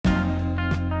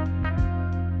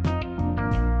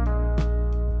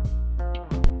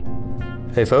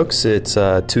Hey folks, it's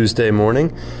Tuesday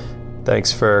morning.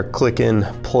 Thanks for clicking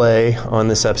play on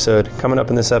this episode. Coming up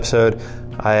in this episode,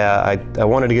 I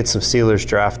wanted to get some Steelers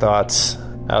draft thoughts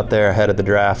out there ahead of the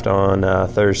draft on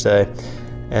Thursday.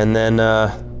 And then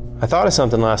I thought of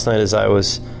something last night as I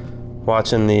was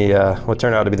watching the what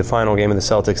turned out to be the final game of the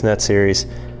Celtics-Nets series.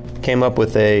 Came up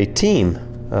with a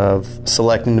team of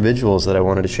select individuals that I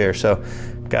wanted to share. So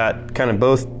got kind of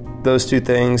both those two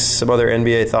things, some other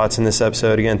NBA thoughts in this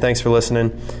episode. Again, thanks for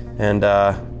listening. And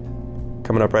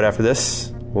coming up right after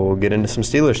this, we'll get into some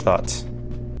Steelers thoughts.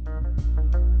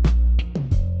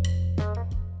 All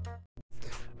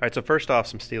right, so first off,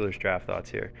 some Steelers draft thoughts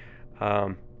here.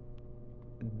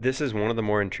 This is one of the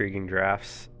more intriguing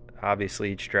drafts.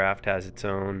 Obviously, each draft has its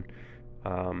own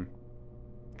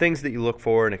things that you look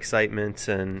for and excitements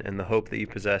and the hope that you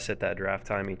possess at that draft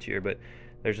time each year. But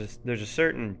there's a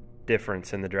certain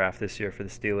difference in the draft this year for the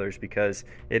Steelers because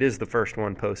it is the first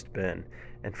one post-Ben.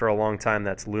 And for a long time,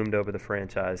 that's loomed over the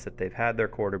franchise that they've had their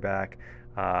quarterback.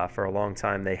 For a long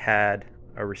time, they had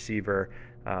a receiver,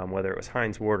 whether it was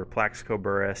Hines Ward or Plaxico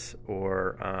Burress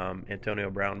or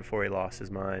Antonio Brown before he lost his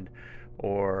mind,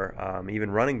 or even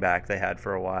running back they had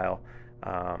for a while.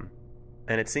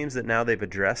 And it seems that now they've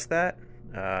addressed that,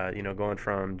 going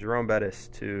from Jerome Bettis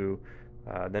to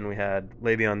then we had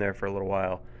Le'Veon there for a little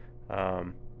while.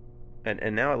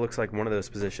 And now it looks like one of those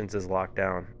positions is locked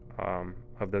down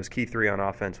of those key three on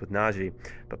offense with Najee.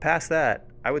 But past that,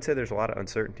 I would say there's a lot of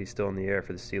uncertainty still in the air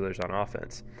for the Steelers on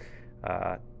offense.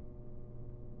 I'm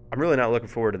really not looking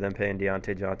forward to them paying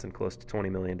Deontay Johnson close to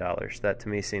 $20 million. That to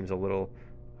me seems a little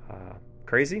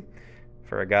crazy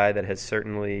for a guy that has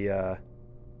certainly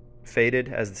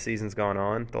faded as the season's gone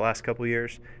on the last couple of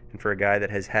years, and for a guy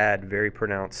that has had very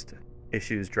pronounced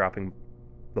issues dropping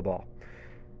the ball.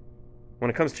 When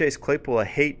it comes to Chase Claypool, I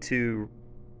hate to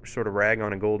sort of rag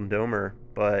on a Golden Domer,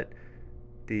 but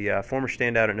the former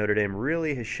standout at Notre Dame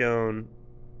really has shown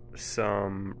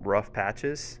some rough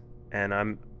patches,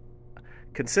 and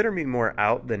consider me more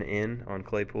out than in on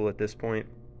Claypool at this point.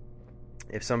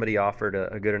 If somebody offered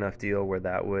a good enough deal where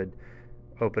that would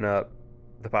open up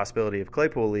the possibility of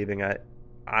Claypool leaving,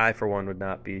 I for one would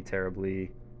not be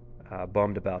terribly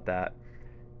bummed about that.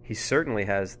 He certainly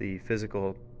has the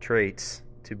physical traits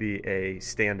to be a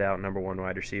standout number one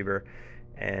wide receiver,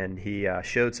 and he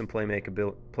showed some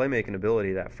playmaking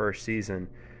ability that first season.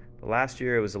 But last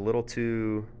year it was a little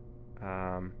too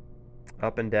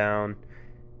up and down,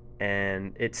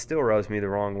 and it still rubs me the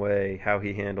wrong way how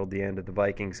he handled the end of the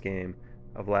Vikings game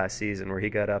of last season, where he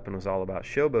got up and was all about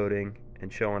showboating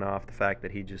and showing off the fact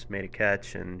that he just made a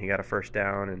catch and he got a first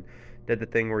down and did the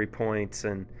thing where he points.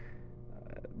 And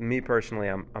me personally,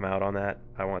 I'm out on that.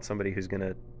 I want somebody who's going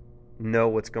to know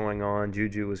what's going on.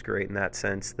 Juju was great in that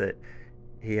sense that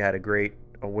he had a great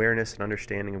awareness and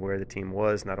understanding of where the team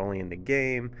was, not only in the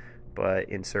game, but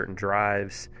in certain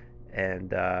drives.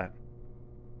 And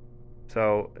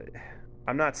so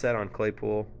I'm not set on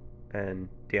Claypool and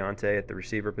Deontay at the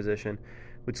receiver position,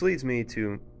 which leads me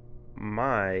to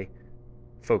my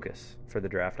focus for the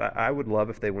draft. I would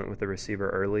love if they went with a receiver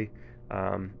early.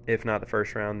 If not the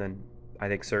first round, then I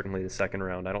think certainly the second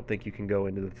round. I don't think you can go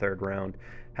into the third round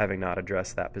having not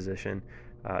addressed that position,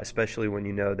 especially when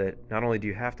you know that not only do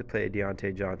you have to pay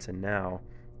Deontay Johnson now,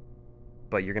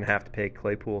 but you're going to have to pay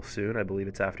Claypool soon. I believe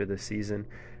it's after this season.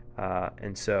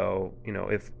 And so,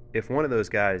 if one of those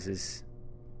guys is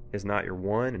not your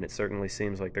one, and it certainly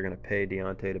seems like they're going to pay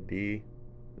Deontay to be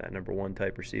that number one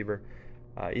type receiver,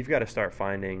 you've got to start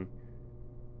finding,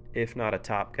 if not a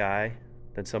top guy,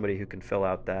 then somebody who can fill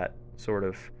out that sort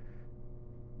of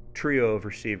trio of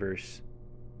receivers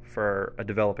for a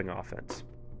developing offense.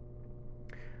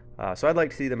 So I'd like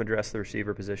to see them address the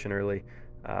receiver position early.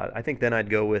 I think then I'd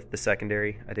go with the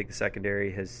secondary. I think the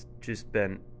secondary has just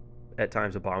been at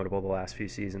times abominable the last few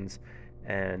seasons,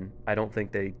 and I don't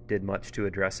think they did much to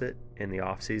address it in the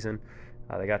offseason.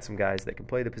 They got some guys that can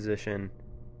play the position.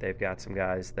 They've got some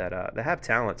guys that have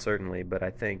talent, certainly, but I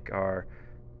think are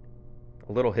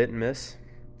a little hit and miss.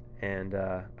 And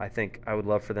I think I would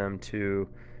love for them to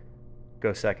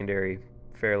go secondary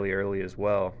fairly early as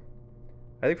well.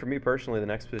 I think for me personally, the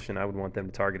next position I would want them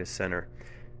to target is center.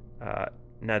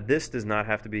 Now, this does not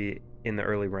have to be in the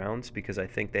early rounds because I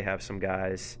think they have some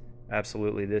guys.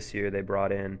 Absolutely, this year they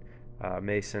brought in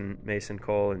Mason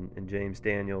Cole and James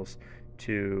Daniels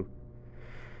to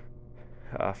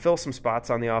fill some spots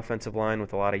on the offensive line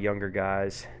with a lot of younger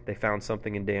guys. They found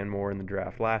something in Dan Moore in the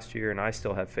draft last year, and I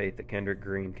still have faith that Kendrick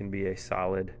Green can be a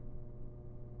solid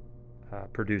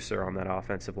producer on that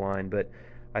offensive line. But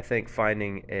I think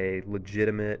finding a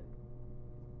legitimate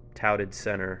touted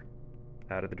center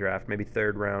out of the draft, maybe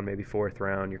third round, maybe fourth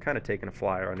round. You're kind of taking a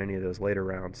flyer on any of those later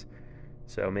rounds.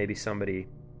 So maybe somebody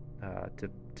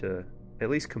to at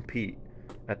least compete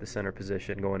at the center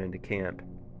position going into camp.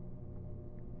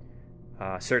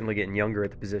 Certainly getting younger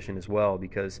at the position as well,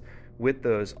 because with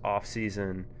those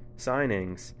off-season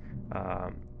signings,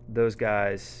 those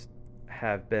guys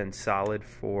have been solid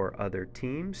for other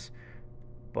teams,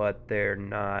 but they're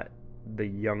not the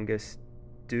youngest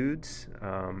dudes.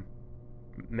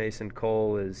 Mason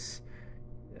Cole is,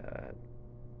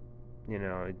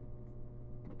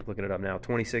 looking it up now,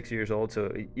 26 years old,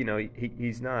 so,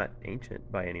 he's not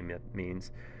ancient by any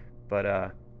means, but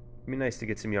it'd be nice to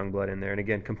get some young blood in there and,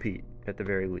 again, compete at the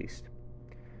very least.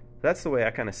 That's the way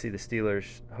I kind of see the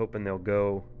Steelers, hoping they'll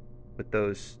go with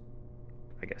those,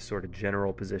 I guess, sort of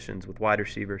general positions with wide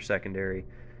receiver, secondary,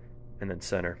 and then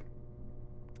center.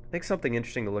 I think something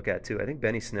interesting to look at, too, I think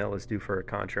Benny Snell is due for a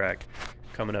contract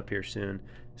coming up here soon.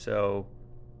 So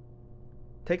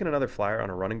taking another flyer on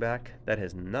a running back, that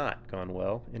has not gone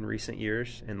well in recent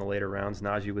years in the later rounds.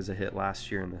 Najee was a hit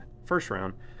last year in the first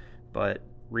round, but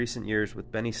recent years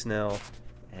with Benny Snell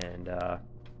and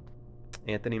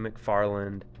Anthony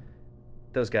McFarland,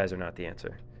 those guys are not the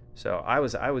answer. So I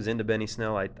was into Benny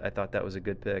Snell. I thought that was a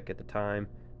good pick at the time.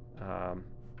 I'm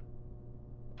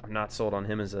not sold on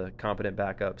him as a competent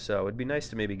backup, so it'd be nice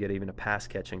to maybe get even a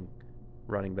pass-catching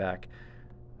running back.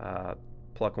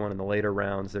 Pluck one in the later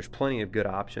rounds. There's plenty of good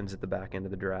options at the back end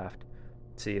of the draft.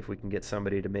 See if we can get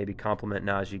somebody to maybe complement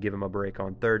Najee, give him a break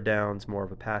on third downs, more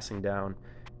of a passing down,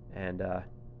 and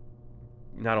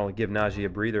not only give Najee a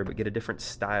breather, but get a different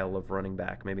style of running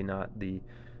back. Maybe not the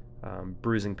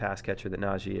bruising pass catcher that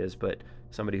Najee is, but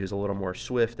somebody who's a little more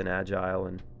swift and agile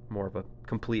and more of a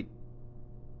complete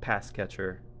pass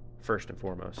catcher first and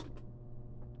foremost.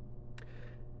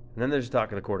 And then there's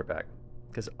talk of the quarterback,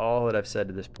 because all that I've said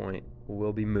to this point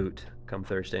will be moot come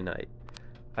Thursday night.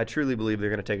 I truly believe they're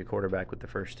going to take a quarterback with the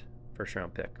first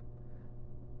round pick.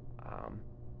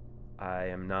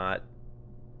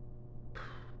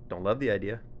 Don't love the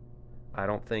idea. I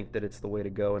don't think that it's the way to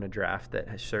go in a draft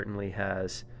that certainly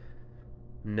has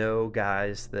no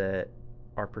guys that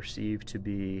are perceived to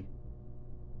be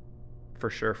for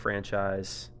sure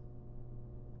franchise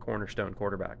cornerstone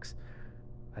quarterbacks.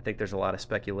 I think there's a lot of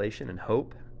speculation and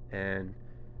hope and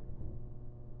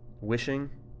wishing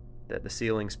that the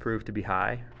ceilings prove to be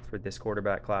high for this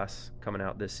quarterback class coming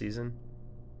out this season.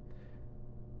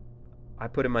 I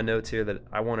put in my notes here that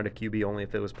I wanted a QB only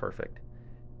if it was perfect.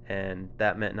 And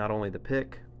that meant not only the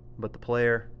pick, but the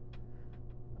player.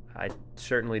 I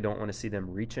certainly don't want to see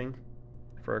them reaching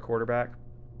for a quarterback.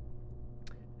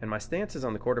 And my stances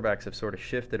on the quarterbacks have sort of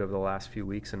shifted over the last few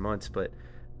weeks and months, but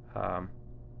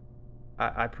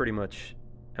I pretty much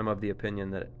am of the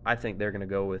opinion that I think they're going to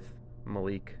go with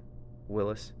Malik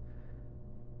Willis.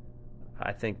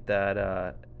 I think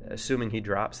that assuming he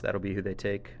drops, that'll be who they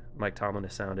take. Mike Tomlin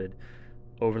has sounded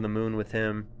over the moon with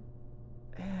him.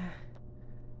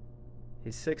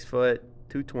 He's 6 foot,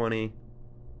 220.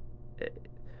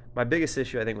 My biggest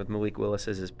issue, I think, with Malik Willis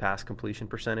is his pass completion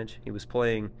percentage. He was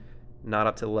playing not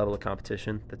up to the level of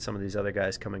competition that some of these other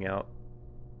guys coming out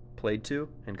played to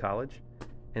in college,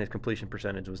 and his completion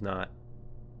percentage was not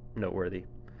noteworthy.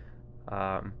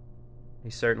 He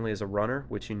certainly is a runner,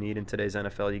 which you need in today's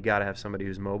NFL. You got to have somebody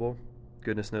who's mobile.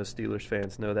 Goodness knows Steelers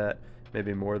fans know that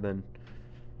maybe more than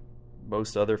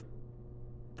most other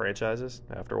franchises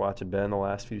after watching Ben the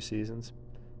last few seasons.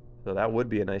 So that would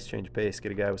be a nice change of pace,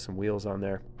 get a guy with some wheels on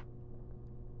there.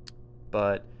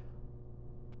 But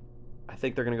I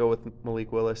think they're going to go with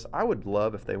Malik Willis. I would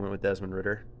love if they went with Desmond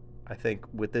Ridder. I think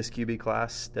with this QB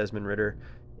class, Desmond Ridder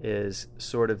is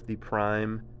sort of the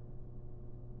prime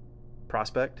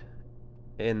prospect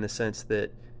in the sense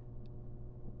that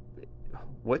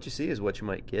what you see is what you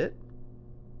might get,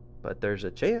 but there's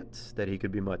a chance that he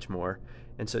could be much more.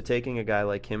 And so taking a guy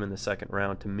like him in the second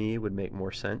round, to me, would make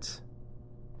more sense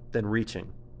than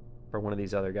reaching for one of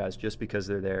these other guys just because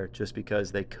they're there, just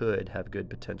because they could have good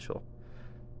potential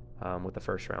with the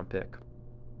first-round pick.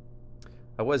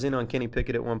 I was in on Kenny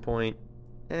Pickett at one point.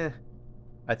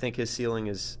 I think his ceiling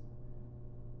is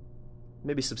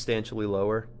maybe substantially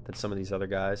lower than some of these other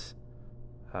guys.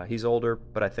 He's older,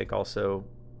 but I think also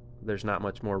there's not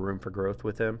much more room for growth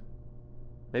with him.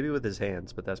 Maybe with his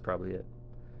hands, but that's probably it.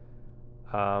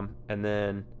 And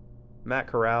then Matt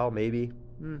Corral, maybe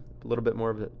a little bit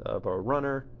more of a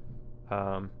runner.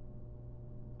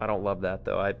 I don't love that,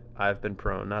 though. I've been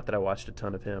prone, not that I watched a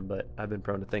ton of him, but I've been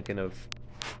prone to thinking of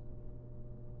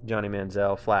Johnny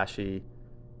Manziel, flashy,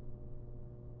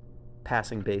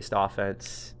 passing-based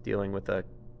offense, dealing with a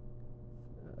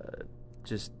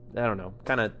just I don't know,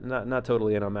 kind of not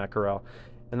totally in on Matt Corral.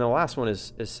 And the last one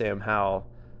is Sam Howell,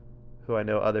 who I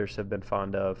know others have been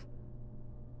fond of.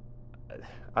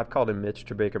 I've called him Mitch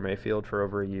Trubisky Mayfield for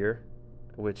over a year,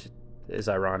 which is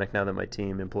ironic now that my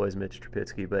team employs Mitch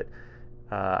Trubisky, but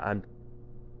I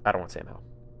don't want Sam Howell.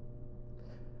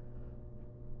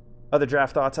 Other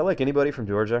draft thoughts? I like anybody from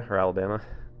Georgia or Alabama.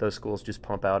 Those schools just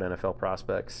pump out NFL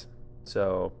prospects.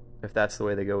 So if that's the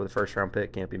way they go with a first-round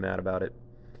pick, can't be mad about it.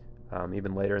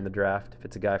 Even later in the draft, if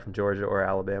it's a guy from Georgia or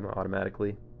Alabama,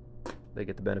 automatically they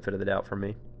get the benefit of the doubt from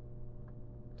me.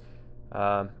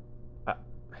 I've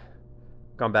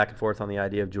gone back and forth on the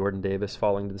idea of Jordan Davis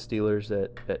falling to the Steelers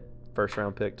at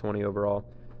first-round pick, 20 overall.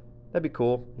 That'd be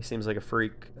cool. He seems like a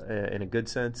freak in a good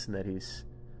sense, and that he's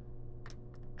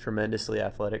tremendously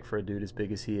athletic for a dude as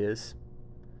big as he is.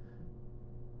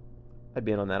 I'd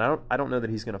be in on that. I don't know that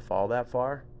he's going to fall that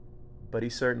far, but he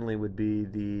certainly would be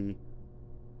the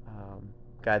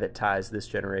guy that ties this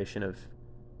generation of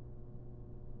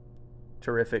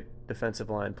terrific defensive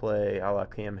line play a la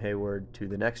Cam Hayward to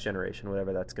the next generation,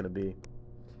 whatever that's going to be.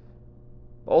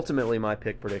 Ultimately, my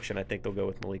pick prediction, I think they'll go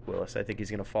with Malik Willis. I think he's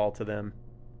going to fall to them.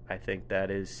 I think that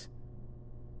is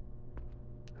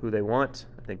who they want.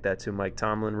 I think that's who Mike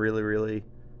Tomlin really, really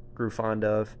grew fond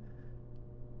of.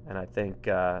 And I think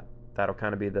that'll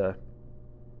kind of be the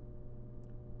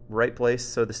right place,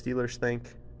 so the Steelers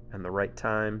think, and the right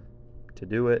time to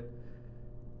do it.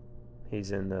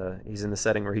 He's in the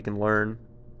setting where he can learn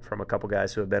from a couple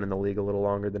guys who have been in the league a little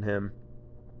longer than him.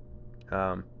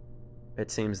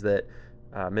 It seems that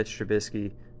Mitch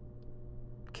Trubisky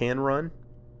can run,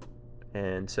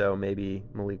 and so maybe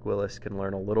Malik Willis can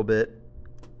learn a little bit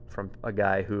from a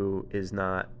guy who is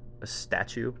not a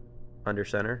statue under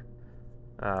center,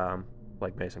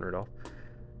 like Mason Rudolph.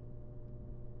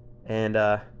 And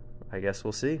I guess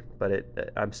we'll see. But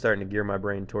I'm starting to gear my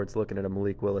brain towards looking at a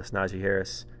Malik Willis, Najee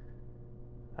Harris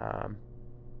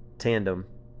tandem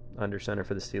under center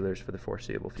for the Steelers for the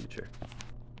foreseeable future.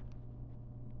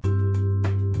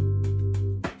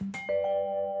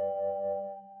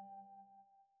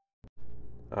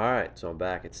 All right, so I'm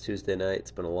back. It's Tuesday night.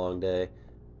 It's been a long day.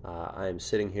 I am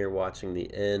sitting here watching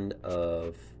the end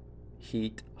of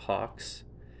Heat Hawks,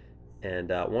 and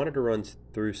wanted to run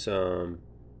through some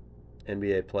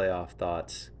NBA playoff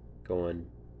thoughts, going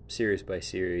series by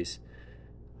series.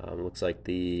 Looks like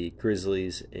the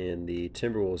Grizzlies and the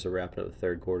Timberwolves are wrapping up the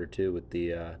third quarter too, with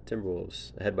the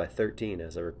Timberwolves ahead by 13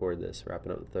 as I record this,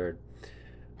 wrapping up the third.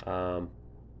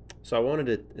 So I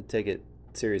wanted to take it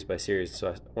series by series. So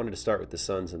I wanted to start with the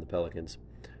Suns and the Pelicans,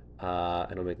 and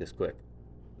I'll make this quick.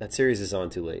 That series is on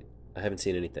too late. I haven't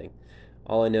seen anything.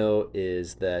 All I know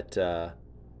is that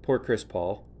poor Chris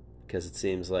Paul, because it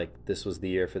seems like this was the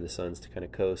year for the Suns to kind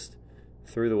of coast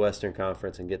through the Western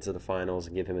Conference and get to the finals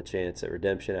and give him a chance at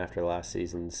redemption after last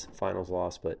season's finals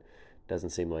loss, but doesn't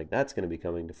seem like that's going to be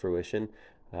coming to fruition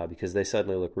because they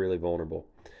suddenly look really vulnerable.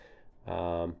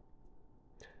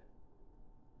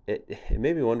 It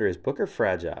made me wonder, is Booker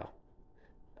fragile?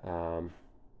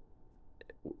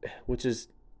 Which is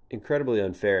incredibly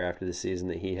unfair after the season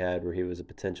that he had, where he was a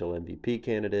potential MVP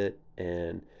candidate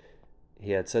and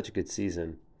he had such a good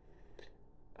season.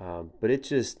 But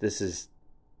this is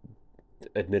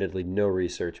admittedly no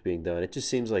research being done. It just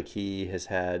seems like he has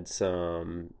had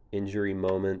some injury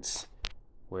moments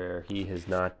where he has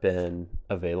not been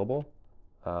available.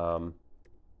 Not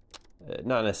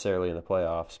necessarily in the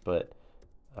playoffs, but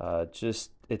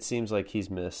just it seems like he's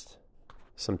missed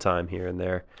some time here and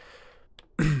there.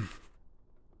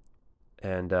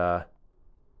 And so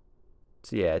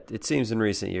yeah, it seems in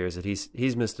recent years that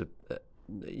he's missed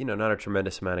not a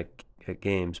tremendous amount of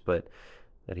games, but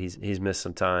that he's missed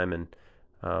some time, and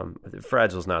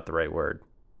fragile is not the right word,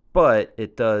 but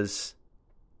it does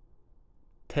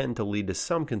tend to lead to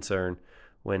some concern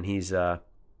when he's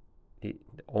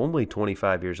only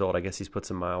 25 years old. I guess he's put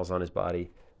some miles on his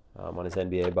body, on his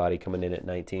NBA body, coming in at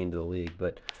 19 to the league.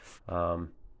 But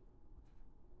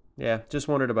just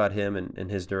wondered about him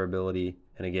and his durability.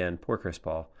 And again, poor Chris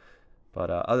Paul. But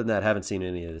other than that, haven't seen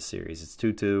any of this series. It's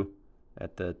 2-2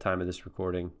 at the time of this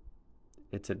recording.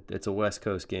 It's a West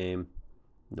Coast game,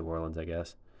 New Orleans, I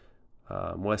guess.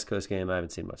 West Coast game. I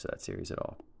haven't seen much of that series at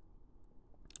all.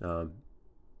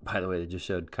 By the way, they just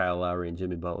showed Kyle Lowry and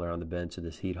Jimmy Butler on the bench of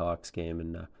this Heat Hawks game,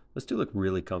 and those two look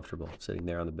really comfortable sitting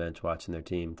there on the bench watching their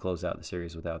team close out the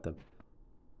series without them.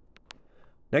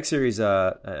 Next series,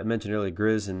 I mentioned earlier,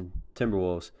 Grizz and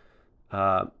Timberwolves.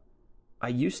 I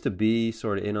used to be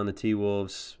sort of in on the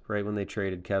T-Wolves. Right when they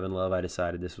traded Kevin Love, I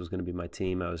decided this was going to be my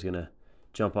team. I was going to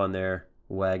jump on their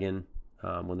wagon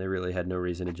when they really had no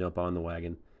reason to jump on the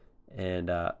wagon. And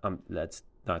that's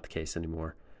not the case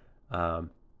anymore.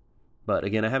 But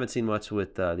again, I haven't seen much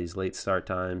with these late start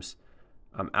times.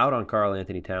 I'm out on Karl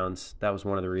Anthony Towns. That was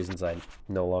one of the reasons I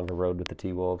no longer rode with the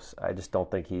T-Wolves. I just don't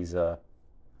think he's, for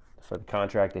the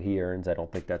contract that he earns, I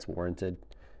don't think that's warranted.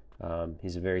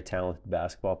 He's a very talented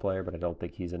basketball player, but I don't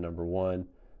think he's a number one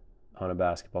on a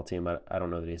basketball team. I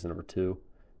don't know that he's a number two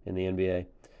in the NBA.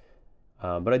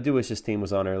 But I do wish his team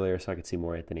was on earlier so I could see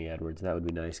more Anthony Edwards. That would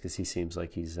be nice because he seems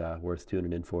like he's worth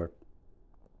tuning in for.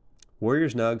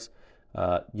 Warriors Nugs.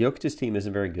 Jokic's team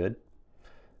isn't very good.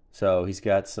 So he's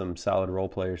got some solid role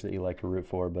players that you like to root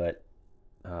for, but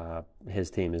his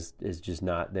team is just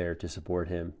not there to support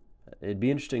him. It'd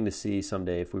be interesting to see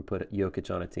someday if we put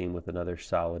Jokic on a team with another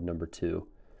solid number two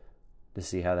to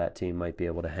see how that team might be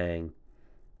able to hang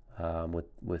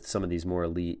with some of these more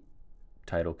elite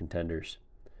title contenders.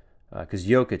 Because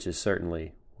Jokic is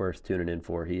certainly worth tuning in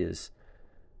for. He is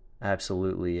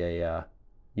absolutely a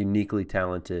uniquely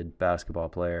talented basketball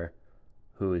player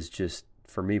who is just,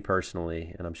 for me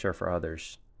personally, and I'm sure for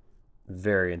others,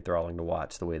 very enthralling to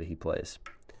watch the way that he plays.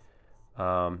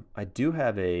 I do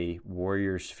have a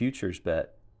Warriors futures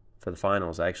bet for the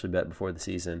finals. I actually bet before the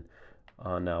season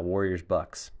on Warriors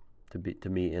Bucks to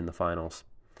meet in the finals.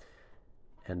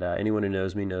 And anyone who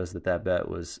knows me knows that bet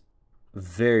was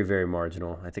very, very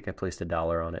marginal. I think I placed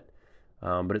 $1 on it.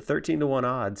 But at 13-1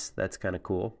 odds, that's kind of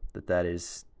cool that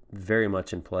is very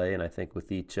much in play. And I think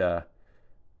with each,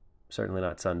 certainly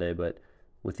not Sunday, but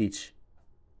with each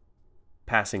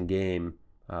passing game,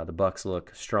 the Bucks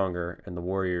look stronger, and the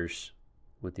Warriors,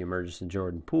 with the emergence of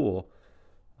Jordan Poole,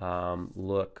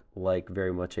 look like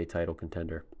very much a title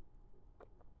contender.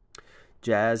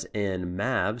 Jazz and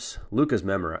Mavs. Luka's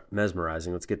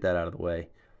mesmerizing. Let's get that out of the way.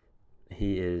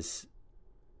 He is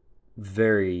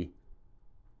very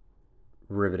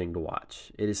riveting to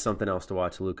watch. It is something else to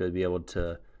watch Luka be able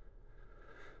to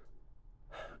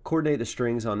coordinate the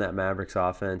strings on that Mavericks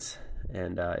offense.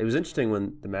 And it was interesting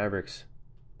when the Mavericks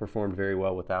performed very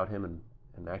well without him and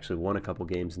actually won a couple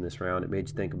games in this round. It made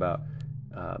you think about,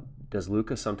 does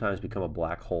Luka sometimes become a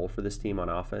black hole for this team on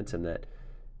offense? And that,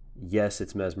 yes,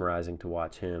 it's mesmerizing to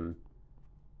watch him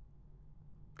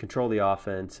control the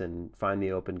offense and find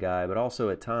the open guy, but also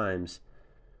at times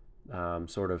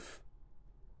sort of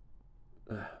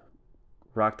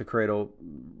rock the cradle,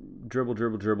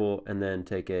 dribble, and then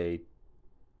take a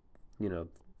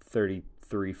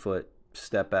 33-foot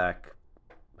step back,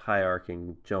 high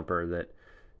arcing jumper that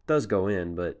does go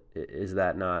in, but is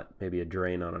that not maybe a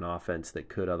drain on an offense that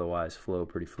could otherwise flow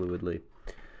pretty fluidly?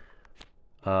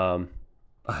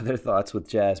 Other thoughts with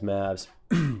Jazz Mavs.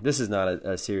 This is not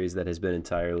a series that has been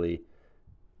entirely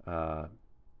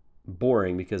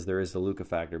boring because there is the Luka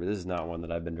factor, but this is not one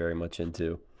that I've been very much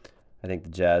into. I think the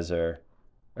Jazz are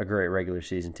a great regular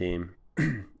season team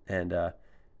and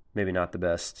maybe not the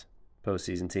best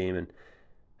postseason team. And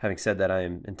having said that, I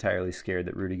am entirely scared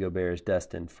that Rudy Gobert is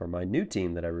destined for my new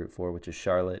team that I root for, which is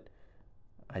Charlotte.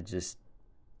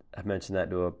 I've mentioned that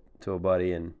to a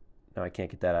buddy, and now I can't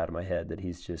get that out of my head that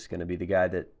he's just going to be the guy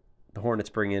that the Hornets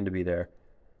bring in to be their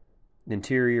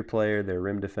interior player, their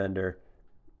rim defender,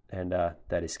 and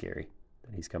that is scary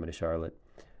that he's coming to Charlotte.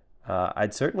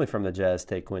 I'd certainly, from the Jazz,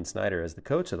 take Quinn Snyder as the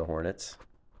coach of the Hornets,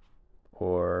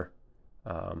 or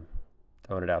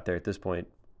throwing it out there at this point,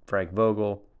 Frank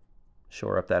Vogel,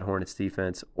 shore up that Hornets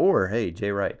defense, or, hey,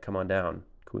 Jay Wright, come on down,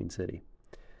 Queen City.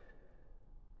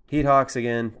 Heat Hawks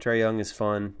again. Trae Young is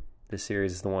fun. This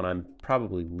series is the one I'm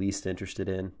probably least interested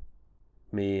in.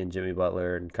 Me and Jimmy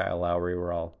Butler and Kyle Lowry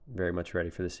were all very much ready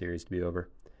for the series to be over.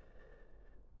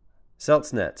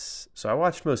 Celtics Nets. So I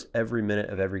watched most every minute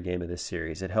of every game of this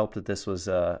series. It helped that this was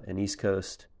an East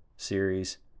Coast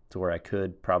series to where I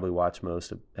could probably watch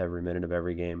most of every minute of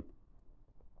every game.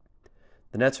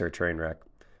 The Nets are a train wreck.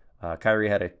 Kyrie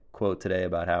had a quote today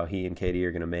about how he and KD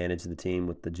are going to manage the team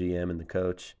with the GM and the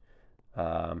coach.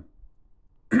 I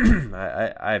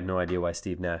have no idea why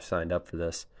Steve Nash signed up for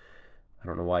this. I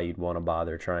don't know why you'd want to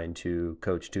bother trying to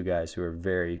coach two guys who are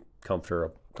very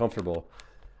comfortable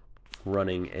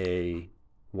running a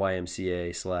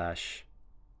YMCA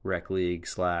 / rec league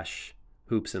 /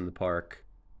 hoops in the park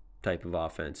type of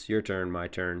offense. Your turn, my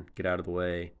turn, get out of the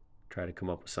way, try to come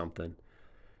up with something.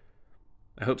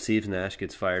 I hope Steve Nash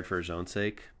gets fired for his own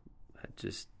sake.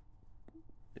 Just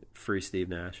free Steve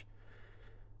Nash.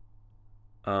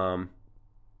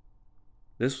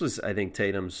 This was, I think,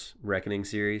 Tatum's reckoning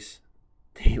series.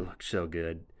 He looked so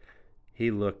good.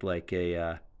 He looked like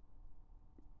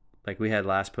like we had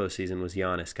last postseason was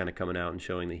Giannis kind of coming out and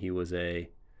showing that he was a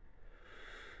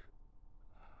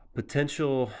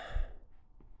potential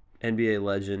NBA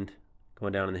legend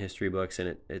going down in the history books,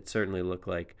 and it certainly looked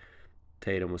like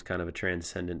Tatum was kind of a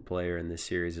transcendent player in this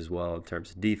series as well in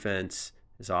terms of defense,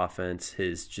 his offense,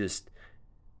 his just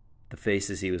the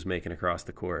faces he was making across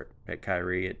the court at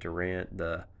Kyrie, at Durant,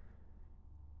 the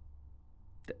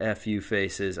FU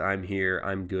faces. I'm here,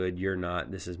 I'm good, you're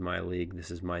not. This is my league, this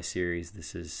is my series,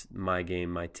 this is my game,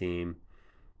 my team.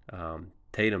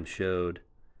 Tatum showed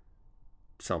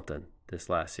something this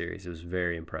last series. It was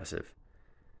very impressive.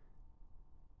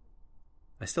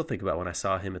 I still think about when I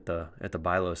saw him at the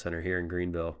Bilo Center here in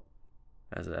Greenville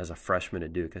as a freshman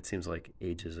at Duke. That seems like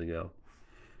ages ago.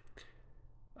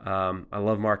 I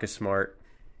love Marcus Smart.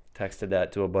 Texted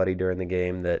that to a buddy during the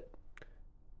game that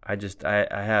I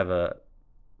have a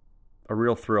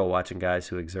real thrill watching guys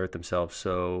who exert themselves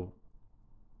so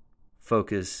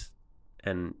focused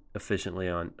and efficiently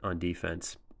on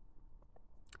defense.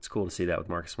 It's cool to see that with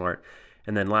Marcus Smart.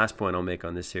 And then last point I'll make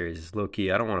on this series is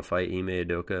low-key, I don't want to fight Ime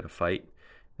Udoka to fight.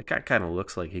 The guy kind of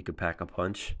looks like he could pack a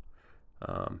punch.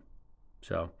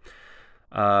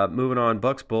 Moving on,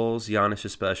 Bucks Bulls. Giannis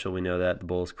is special. We know that. The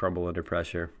Bulls crumble under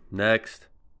pressure. Next,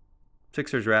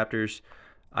 Sixers Raptors.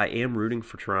 I am rooting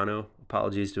for Toronto.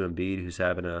 Apologies to Embiid, who's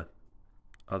having a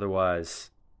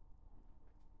otherwise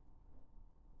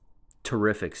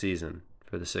terrific season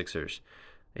for the Sixers.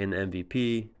 In the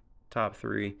MVP, top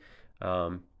 3.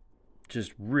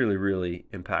 Just really, really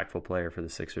impactful player for the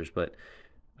Sixers. But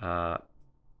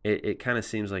it kind of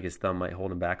seems like his thumb might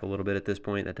hold him back a little bit at this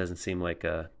point. That doesn't seem like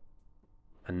a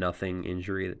nothing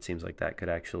injury. That seems like that could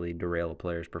actually derail a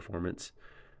player's performance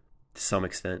to some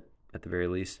extent, at the very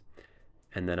least.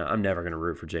 And then I'm never going to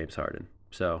root for James Harden.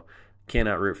 So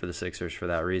cannot root for the Sixers for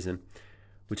that reason.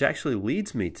 Which actually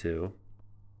leads me to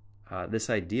this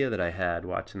idea that I had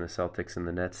watching the Celtics and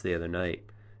the Nets the other night.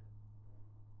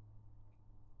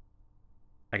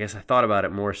 I guess I thought about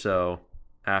it more so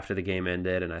after the game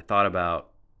ended, and I thought about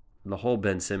the whole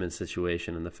Ben Simmons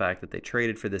situation and the fact that they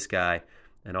traded for this guy,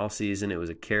 and all season it was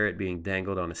a carrot being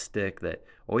dangled on a stick that,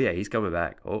 oh yeah, he's coming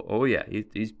back. Oh yeah,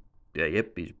 he's right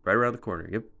around the corner.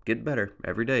 Yep, getting better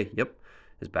every day. Yep,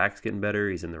 his back's getting better.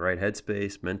 He's in the right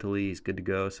headspace mentally. He's good to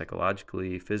go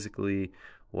psychologically, physically,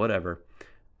 whatever.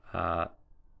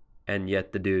 And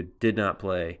yet the dude did not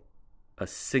play a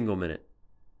single minute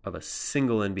of a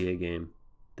single NBA game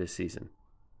this season.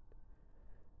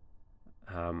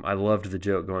 I loved the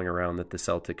joke going around that the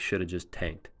Celtics should have just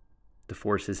tanked to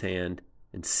force his hand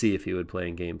and see if he would play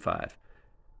in Game 5.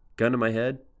 Gun to my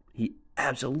head, he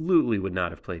absolutely would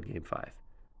not have played Game 5.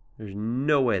 There's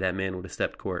no way that man would have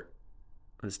stepped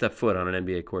foot on an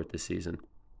NBA court this season.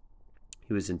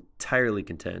 He was entirely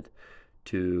content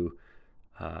to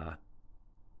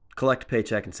collect a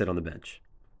paycheck and sit on the bench,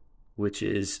 which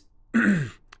is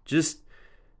just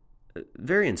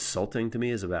very insulting to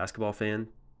me as a basketball fan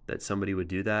that somebody would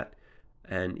do that.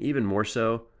 And even more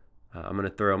so, I'm going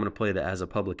to play the as a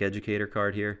public educator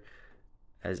card here.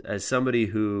 As somebody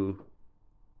who,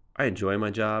 I enjoy my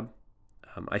job,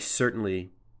 I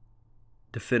certainly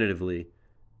definitively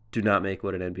do not make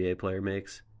what an NBA player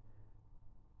makes.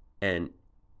 And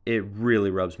it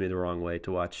really rubs me the wrong way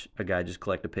to watch a guy just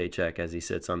collect a paycheck as he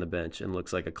sits on the bench and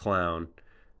looks like a clown,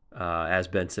 as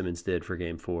Ben Simmons did for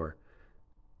Game 4,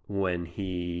 when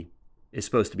he is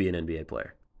supposed to be an NBA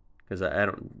player. Because I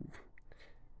don't...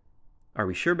 Are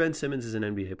we sure Ben Simmons is an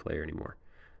NBA player anymore?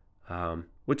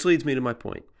 Which leads me to my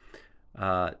point.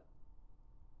 So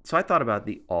I thought about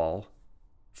the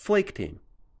All-Flake team,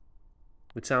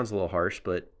 which sounds a little harsh,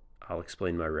 but I'll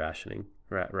explain my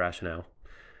rationale.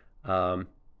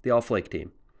 The All-Flake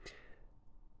team.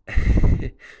 So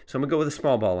I'm going to go with a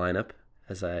small ball lineup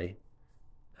as I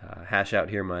hash out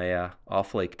here my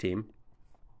All-Flake team.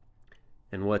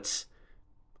 And what's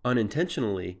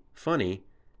unintentionally funny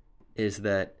is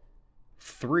that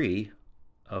 3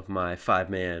 of my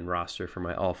 5-man roster for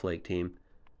my All-Flake team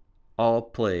all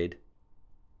played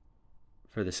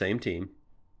for the same team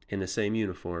in the same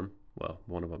uniform. Well,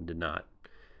 one of them did not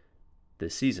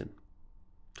this season.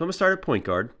 So I'm going to start at point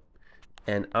guard,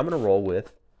 and I'm going to roll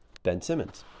with Ben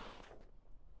Simmons.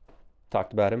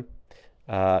 Talked about him.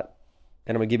 And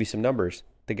I'm going to give you some numbers.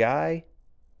 The guy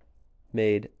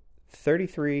made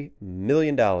 $33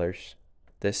 million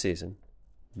this season.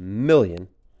 Million.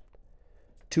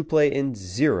 To play in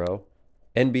 0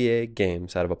 NBA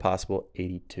games out of a possible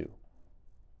 82.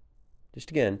 Just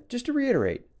to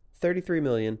reiterate, $33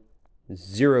 million,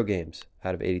 0 games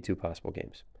out of 82 possible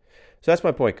games. So that's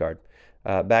my point guard.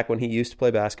 Back when he used to play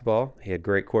basketball, he had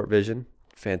great court vision,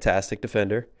 fantastic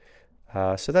defender.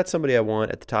 So that's somebody I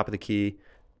want at the top of the key,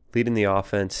 leading the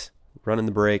offense, running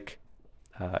the break,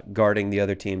 guarding the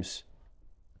other team's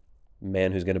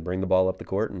man who's going to bring the ball up the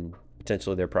court and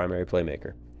potentially their primary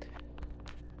playmaker.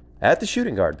 At the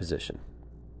shooting guard position,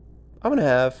 I'm going to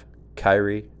have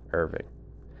Kyrie Irving.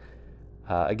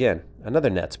 Again, another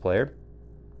Nets player.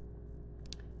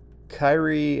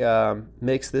 Kyrie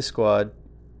makes this squad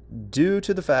due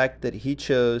to the fact that he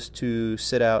chose to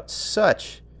sit out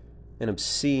such an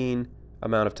obscene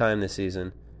amount of time this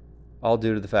season, all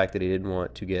due to the fact that he didn't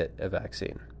want to get a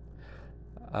vaccine.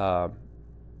 You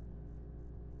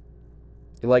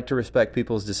like to respect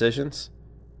people's decisions.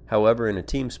 However, in a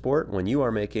team sport, when you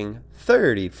are making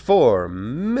 $34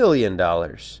 million,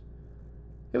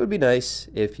 it would be nice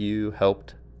if you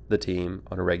helped the team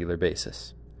on a regular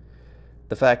basis.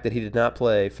 The fact that he did not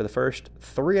play for the first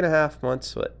 3.5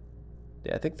 months,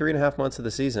 I think 3.5 months of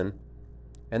the season,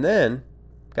 and then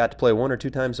got to play 1 or 2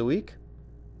 times a week,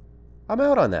 I'm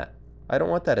out on that. I don't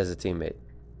want that as a teammate.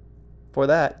 For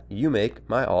that, you make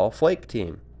my All-Flake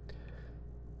team.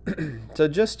 So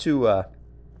just to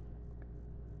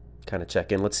kind of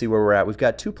check in, let's see where we're at. We've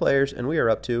got 2 players, and we are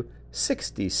up to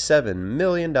 $67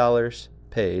 million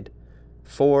paid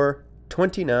for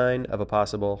 29 of a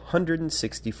possible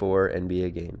 164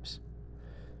 NBA games.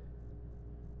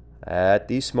 At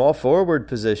the small forward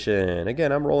position,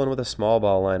 again, I'm rolling with a small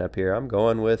ball lineup here. I'm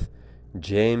going with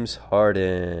James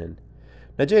Harden.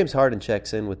 Now, James Harden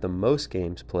checks in with the most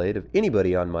games played of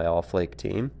anybody on my All-Flake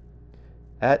team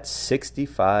at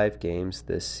 65 games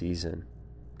this season.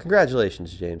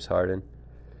 Congratulations, James Harden.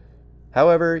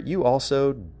 However, you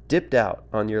also dipped out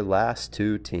on your last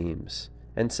 2 teams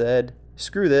and said,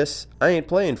 screw this, I ain't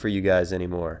playing for you guys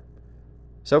anymore.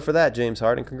 So for that, James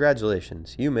Harden,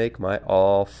 congratulations. You make my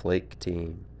All-Flake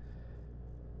team.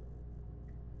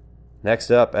 Next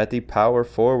up, at the power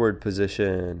forward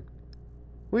position,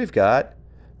 we've got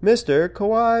Mr.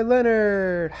 Kawhi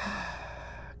Leonard.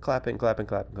 Clapping, clapping,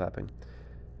 clapping, clapping.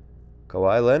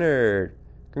 Kawhi Leonard,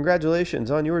 congratulations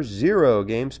on your 0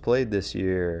 games played this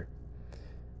year.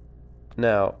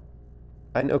 Now,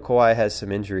 I know Kawhi has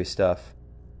some injury stuff,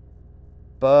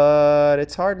 but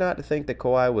it's hard not to think that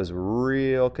Kawhi was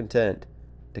real content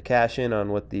to cash in on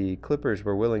what the Clippers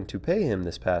were willing to pay him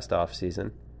this past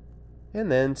offseason,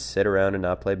 and then sit around and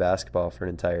not play basketball for an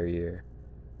entire year.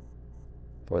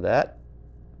 For that,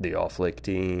 the All-Flake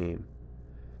team.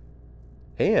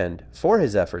 And for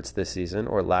his efforts this season,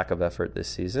 or lack of effort this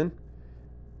season,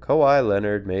 Kawhi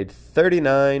Leonard made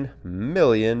 $39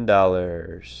 million.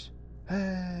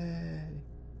 Hey.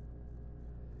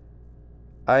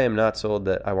 I am not sold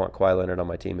that I want Kawhi Leonard on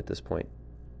my team at this point.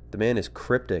 The man is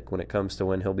cryptic when it comes to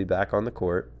when he'll be back on the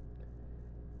court.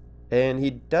 And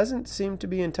he doesn't seem to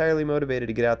be entirely motivated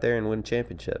to get out there and win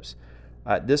championships.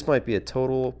 This might be a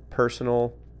total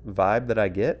personal vibe that I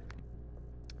get.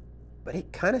 But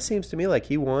it kind of seems to me like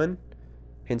he won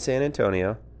in San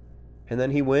Antonio. And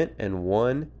then he went and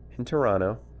won in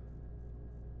Toronto.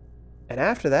 And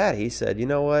after that, he said, you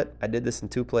know what? I did this in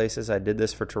 2 places. I did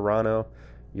this for Toronto.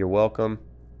 You're welcome.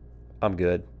 I'm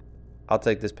good. I'll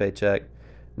take this paycheck.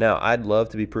 Now, I'd love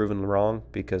to be proven wrong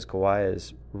because Kawhi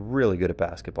is really good at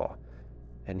basketball.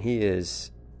 And he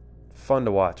is fun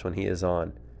to watch when he is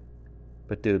on.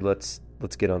 But, dude, let's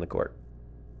get on the court.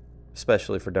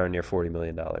 Especially for darn near $40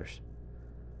 million.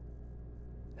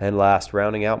 And last,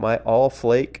 rounding out my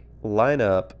All-Flake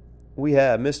lineup, we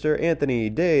have Mr. Anthony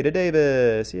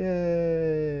Davis.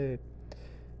 Yay!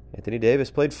 Anthony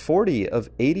Davis played 40 of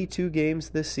 82 games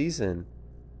this season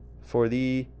for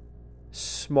the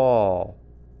small,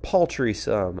 paltry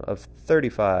sum of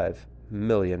 $35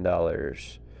 million.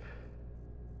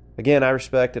 Again, I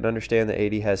respect and understand that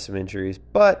AD has some injuries,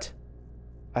 but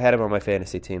I had him on my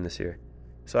fantasy team this year.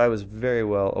 So I was very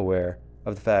well aware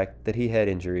of the fact that he had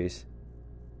injuries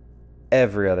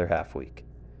every other half week.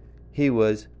 He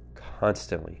was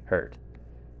constantly hurt.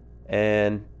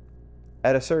 And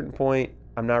at a certain point,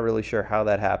 I'm not really sure how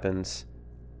that happens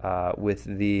with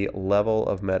the level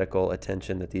of medical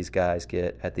attention that these guys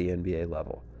get at the NBA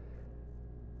level.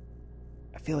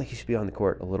 I feel like he should be on the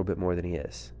court a little bit more than he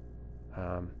is.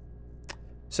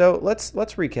 So let's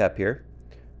recap here.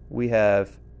 We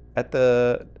have at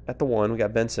the 1, we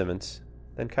got Ben Simmons,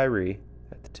 then Kyrie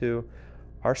at the 2,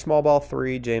 our small ball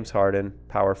 3, James Harden,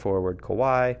 power forward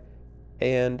Kawhi,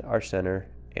 and our center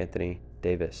Anthony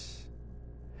Davis.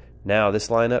 Now this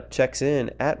lineup checks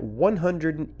in at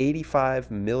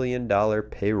 $185 million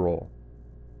payroll.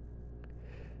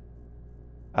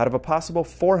 Out of a possible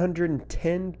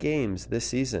 410 games this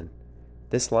season,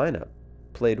 this lineup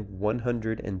played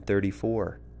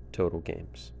 134 total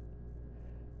games.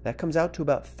 That comes out to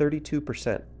about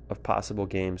 32% of possible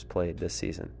games played this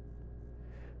season.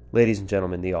 Ladies and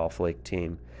gentlemen, the All-Flake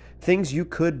team. Things you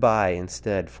could buy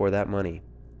instead for that money.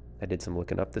 I did some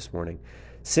looking up this morning.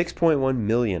 6.1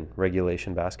 million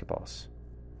regulation basketballs.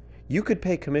 You could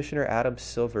pay Commissioner Adam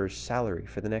Silver's salary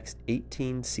for the next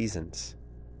 18 seasons.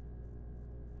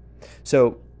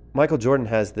 So Michael Jordan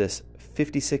has this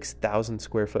 56,000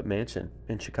 square foot mansion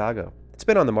in Chicago. It's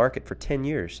been on the market for 10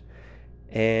 years,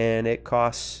 and it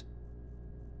costs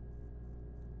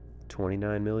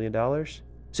 $29 million.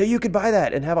 So you could buy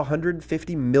that and have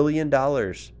 $150 million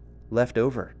left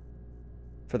over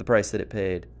for the price that it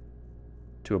paid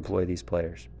to employ these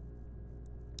players.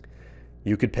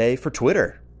 You could pay for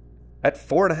Twitter at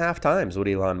 4.5 times what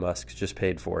Elon Musk just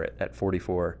paid for it at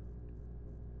 $44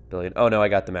 billion. Oh, no, I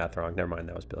got the math wrong. Never mind,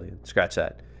 that was billion. Scratch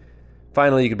that.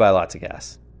 Finally, you could buy lots of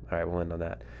gas. All right, we'll end on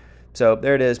that. So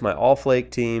there it is, my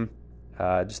All-Flake team.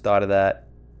 Just thought of that.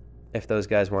 If those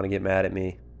guys want to get mad at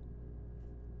me,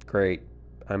 great.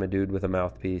 I'm a dude with a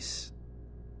mouthpiece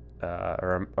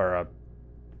or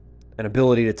an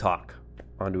ability to talk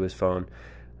onto his phone.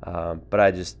 But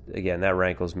I just, again, that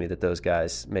rankles me that those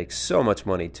guys make so much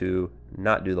money to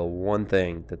not do the one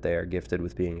thing that they are gifted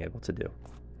with being able to do.